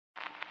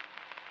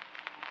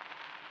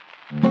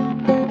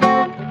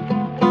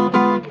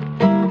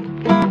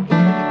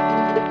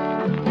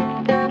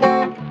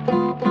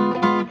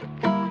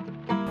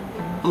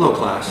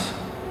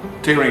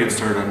Today we're going to get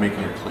started on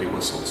making our clay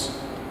whistles.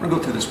 We're going to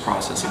go through this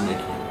process of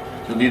making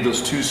them. You'll need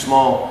those two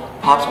small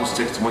popsicle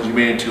sticks, the ones you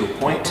made into a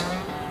point,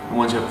 and the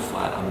ones you have a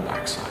flat on the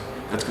back side.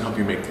 That's going to help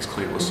you make these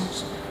clay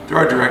whistles. There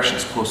are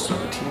directions posted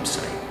on the team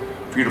site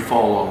for you to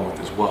follow along with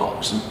as well.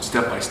 There's some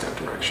step-by-step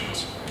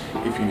directions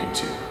if you need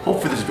to.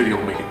 Hopefully this video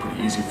will make it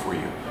pretty easy for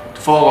you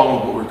to follow along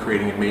with what we're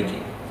creating and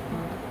making.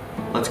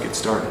 Let's get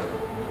started.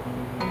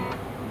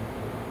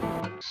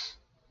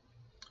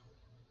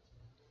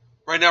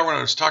 Right now we're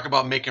going to talk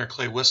about making our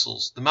clay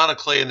whistles. The amount of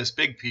clay in this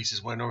big piece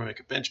is what I normally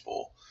make a bench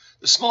bowl.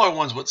 The smaller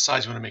one's what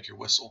size you want to make your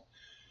whistle.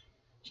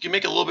 You can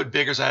make it a little bit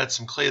bigger, as I added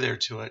some clay there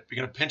to it.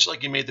 You're going to pinch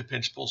like you made the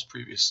pinch bowls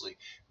previously.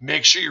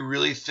 Make sure you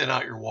really thin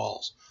out your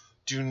walls.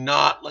 Do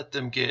not let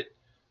them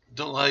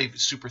don't let it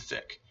super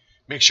thick.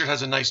 Make sure it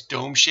has a nice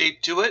dome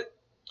shape to it.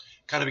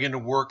 Kind of begin to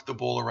work the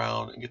bowl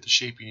around and get the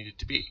shape you need it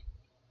to be.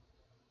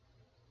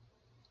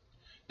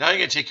 Now you're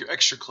going to take your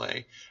extra clay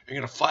and you're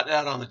going to flatten it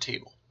out on the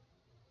table.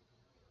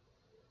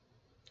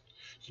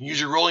 You can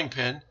use your rolling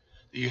pin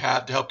that you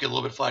have to help get a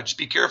little bit flat. Just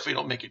be careful you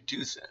don't make it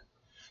too thin.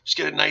 Just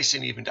get it nice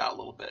and evened out a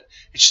little bit.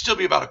 It should still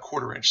be about a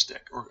 1/4 inch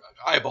thick, or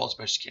eyeball as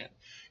best you can.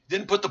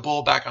 Then put the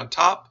bowl back on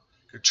top.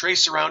 You're going to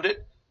trace around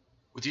it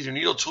with either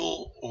needle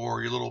tool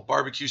or your little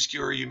barbecue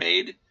skewer you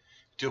made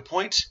to a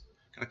point.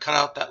 Going to cut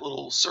out that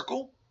little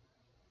circle.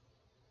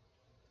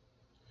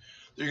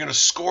 Then you're going to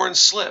score and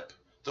slip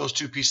those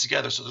two pieces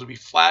together so it'll be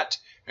flat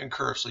and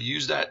curved. So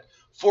use that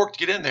fork to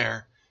get in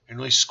there and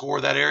really score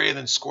that area,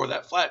 then score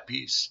that flat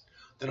piece.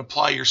 Then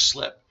apply your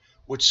slip,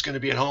 which is going to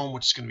be at home,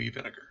 which is going to be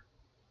vinegar.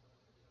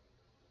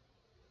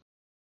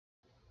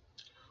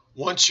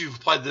 Once you've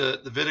applied the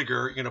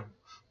vinegar, you're going to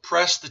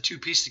press the two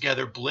pieces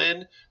together,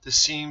 blend the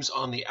seams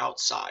on the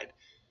outside.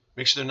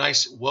 Make sure they're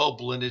nice, well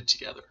blended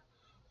together.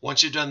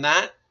 Once you've done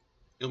that,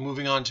 you're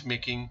moving on to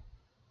making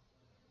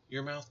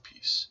your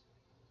mouthpiece.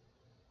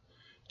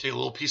 Take a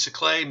little piece of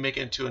clay, make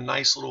it into a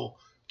nice little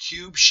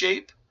cube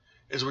shape,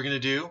 as we're going to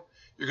do.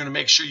 You're going to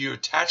make sure you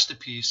attach the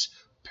piece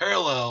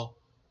parallel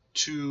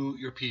to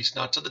your piece,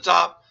 not to the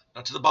top,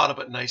 not to the bottom,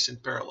 but nice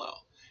and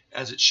parallel,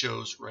 as it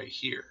shows right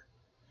here.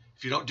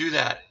 If you don't do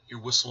that,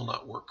 your whistle will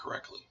not work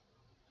correctly.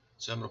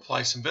 So I'm going to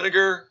apply some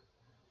vinegar,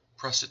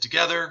 press it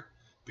together,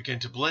 begin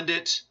to blend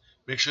it.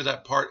 Make sure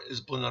that part is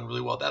blended on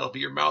really well. That'll be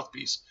your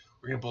mouthpiece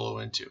we're going to blow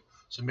into.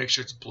 So make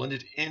sure it's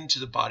blended into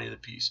the body of the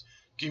piece.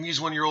 You can use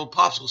one of your old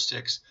popsicle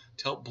sticks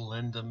to help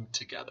blend them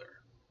together.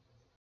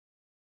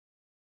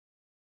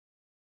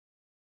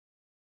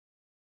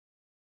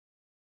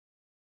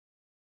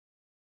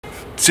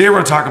 Today we're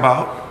going to talk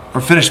about, or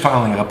finish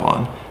filing up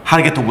on, how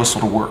to get the whistle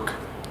to work.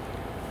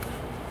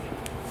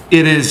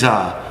 It is,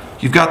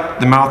 you've got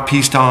the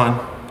mouthpiece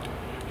on,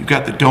 you've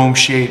got the dome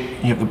shape,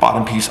 and you have the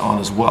bottom piece on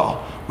as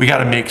well. We got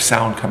to make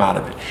sound come out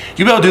of it.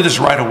 You'll be able to do this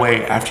right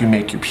away after you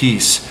make your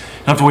piece. You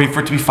don't have to wait for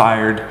it to be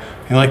fired,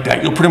 anything like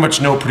that. You'll pretty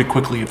much know pretty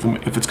quickly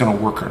if it's going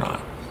to work or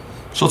not.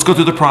 So let's go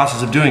through the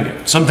process of doing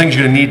it. Some things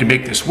you're going to need to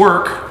make this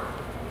work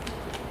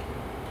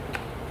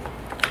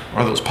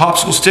are those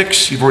popsicle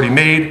sticks you've already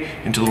made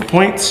into little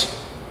points,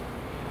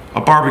 a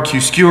barbecue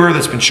skewer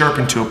that's been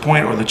sharpened to a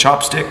point, or the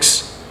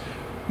chopsticks.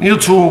 Needle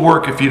tool will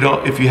work if you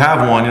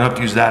have one. You don't have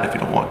to use that if you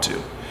don't want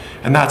to.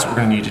 And that's what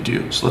we're going to need to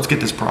do. So let's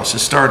get this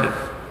process started.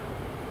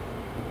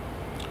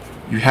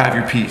 You have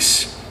your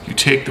piece. You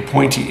take the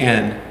pointy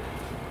end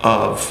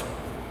of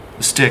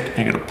the stick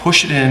and you're going to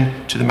push it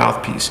in to the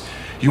mouthpiece.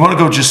 You want to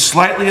go just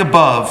slightly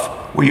above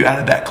where you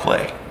added that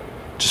clay.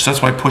 Just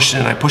that's why I push it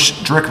in. I push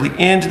it directly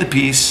into the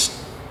piece.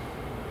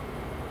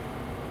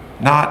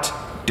 Not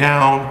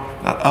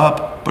down, not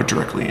up, but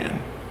directly in.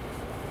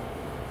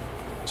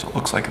 So it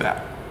looks like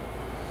that.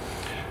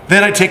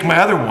 Then I take my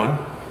other one,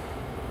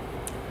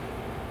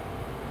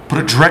 put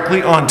it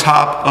directly on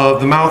top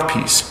of the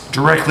mouthpiece,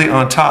 directly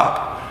on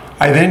top.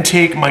 I then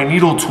take my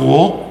needle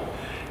tool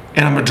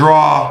and I'm going to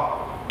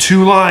draw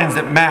two lines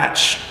that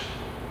match,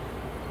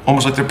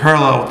 almost like they're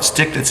parallel with the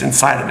stick that's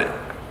inside of it.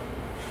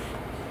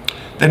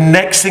 The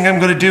next thing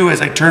I'm going to do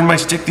is I turn my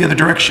stick the other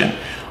direction.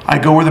 I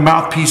go where the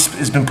mouthpiece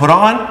has been put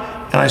on,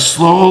 and I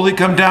slowly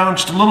come down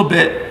just a little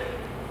bit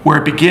where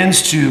it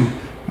begins to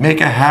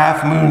make a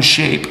half moon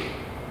shape,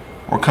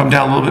 or come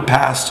down a little bit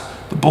past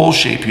the bowl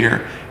shape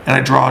here, and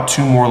I draw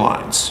two more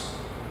lines.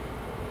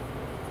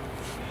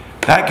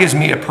 That gives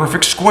me a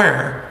perfect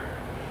square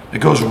that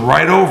goes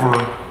right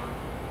over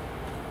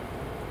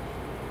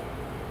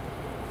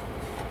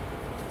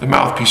the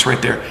mouthpiece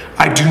right there.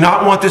 I do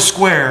not want this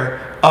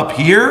square up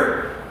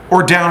here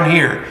or down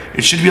here.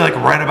 It should be like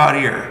right about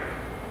here.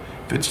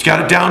 If it's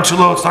got it down too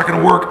low, it's not going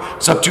to work.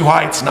 It's up too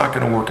high, it's not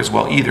going to work as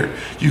well either.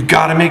 You've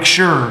got to make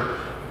sure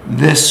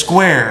this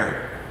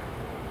square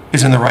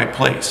is in the right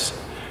place.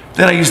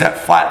 Then I use that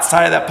flat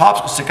side of that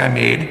popsicle stick I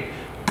made,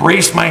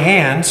 brace my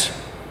hands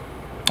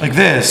like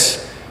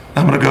this.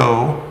 I'm going to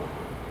go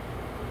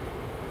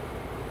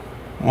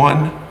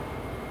 1,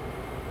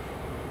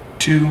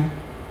 2,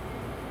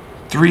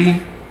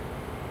 3,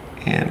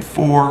 and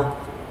 4.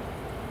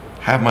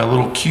 Have my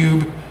little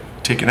cube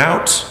taken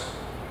out.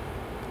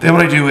 Then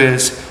what I do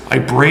is I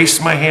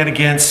brace my hand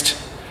against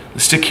the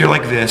stick here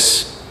like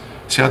this.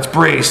 See how it's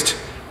braced?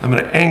 I'm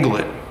gonna angle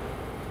it.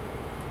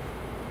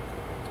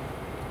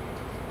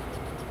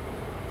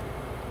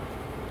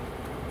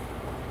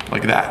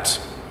 Like that.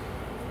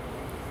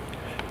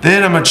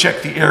 Then I'm gonna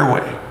check the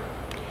airway.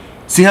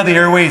 See how the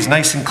airway is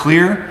nice and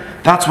clear?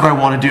 That's what I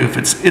wanna do. If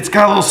it's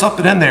got a little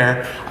something in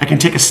there, I can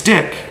take a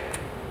stick,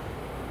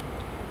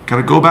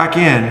 gotta go back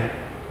in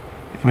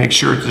and make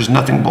sure there's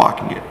nothing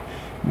blocking it.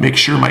 Make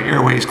sure my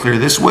airway is clear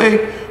this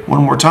way,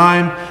 one more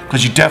time,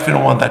 because you definitely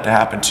don't want that to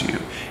happen to you.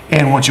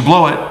 And once you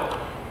blow it,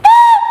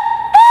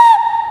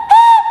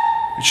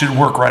 it should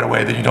work right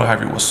away, then you know how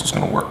your whistle's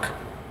gonna work.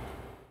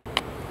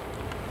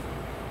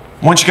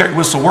 Once you got your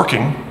whistle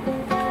working,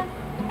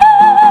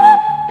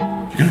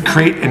 you're gonna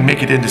create and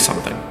make it into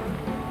something.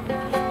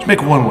 Just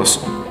make one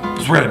whistle.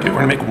 That's what we're gonna do.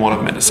 We're gonna make one of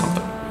them into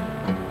something.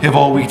 You have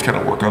all week to kind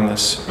of work on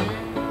this.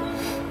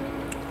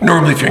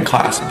 Normally if you're in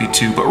class it'd be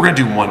 2, but we're gonna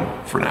do 1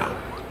 for now.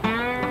 So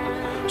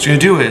what you're gonna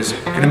do is,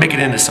 you're gonna make it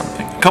into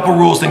something. A couple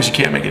rules, things you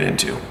can't make it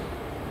into.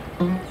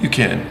 You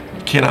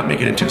cannot make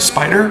it into a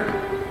spider,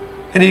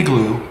 an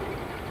igloo,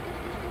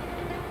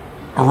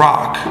 a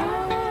rock,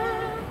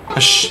 a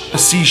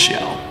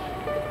seashell,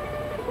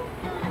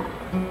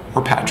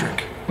 or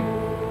Patrick,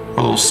 or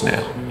a little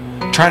snail.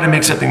 Try to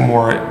make something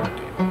more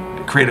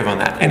creative on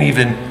that, and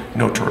even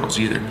no turtles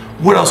either.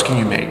 What else can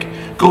you make?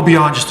 Go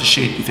beyond just a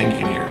shapey thing you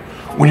can hear.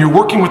 When you're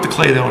working with the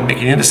clay though and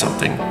making it into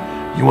something,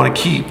 you want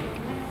to keep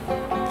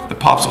the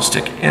popsicle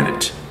stick in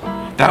it.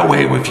 That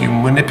way, if you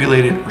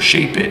manipulate it or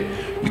shape it,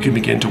 you can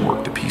begin to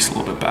work the piece a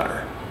little bit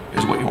better,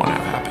 is what you want to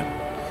have happen.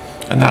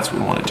 And that's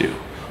what we want to do.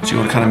 So you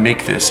want to kind of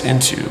make this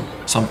into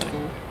something.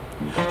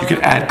 You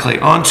can add clay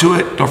onto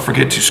it. Don't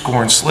forget to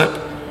score and slip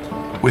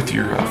with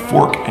your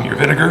fork and your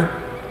vinegar.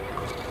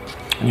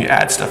 And you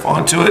add stuff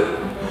onto it.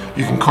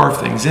 You can carve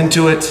things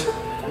into it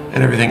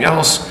and everything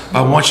else.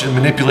 But I want you to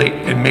manipulate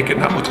and make it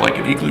not look like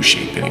an igloo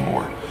shape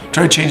anymore.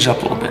 Try to change it up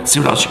a little bit. See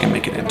what else you can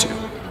make it into.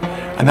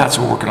 And that's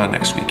what we're working on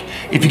next week.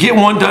 If you get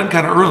one done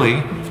kind of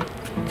early,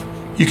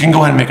 you can go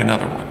ahead and make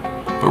another one.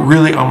 But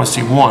really, I want to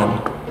see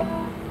one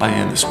by the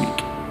end of this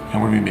week.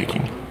 And we're going to be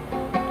making,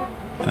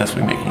 and that's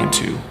what we're making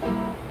into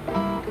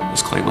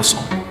this clay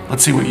whistle.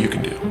 Let's see what you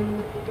can do.